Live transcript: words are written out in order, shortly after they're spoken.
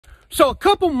So a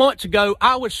couple months ago,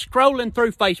 I was scrolling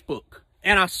through Facebook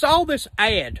and I saw this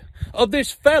ad of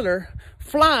this feller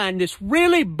flying this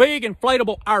really big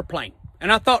inflatable airplane.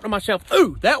 And I thought to myself,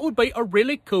 ooh, that would be a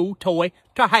really cool toy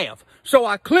to have. So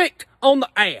I clicked on the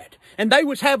ad and they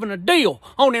was having a deal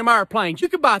on them airplanes. You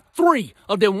could buy 3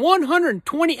 of them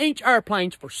 120-inch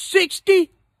airplanes for $60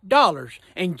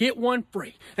 and get one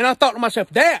free. And I thought to myself,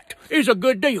 that is a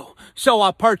good deal. So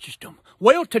I purchased them.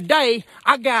 Well, today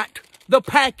I got the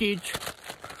package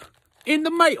in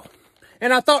the mail.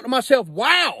 And I thought to myself,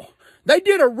 wow, they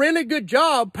did a really good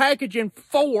job packaging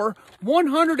 4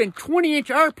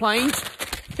 120-inch airplanes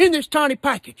in this tiny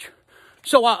package.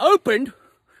 So I opened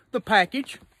the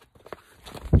package,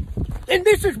 and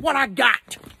this is what I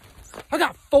got. I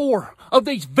got 4 of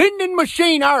these vending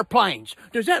machine airplanes.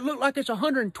 Does that look like it's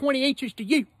 120 inches to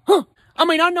you? Huh? I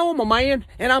mean, I know I'm a man,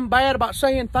 and I'm bad about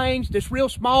saying things that's real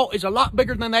small is a lot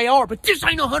bigger than they are, but this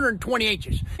ain't 120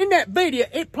 inches. In that video,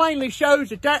 it plainly shows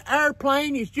that that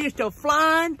airplane is just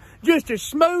flying just as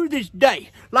smooth as day,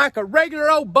 like a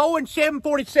regular old Boeing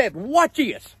 747. Watch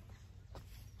this.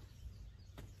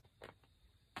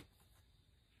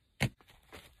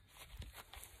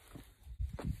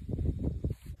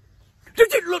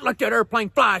 Does it look like that airplane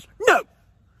flies? No.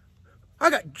 I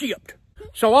got gypped.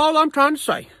 So all I'm trying to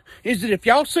say is that if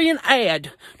y'all see an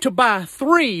ad to buy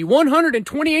 3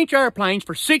 120-inch airplanes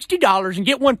for $60 and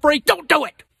get one free, don't do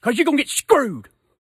it, because you're going to get screwed.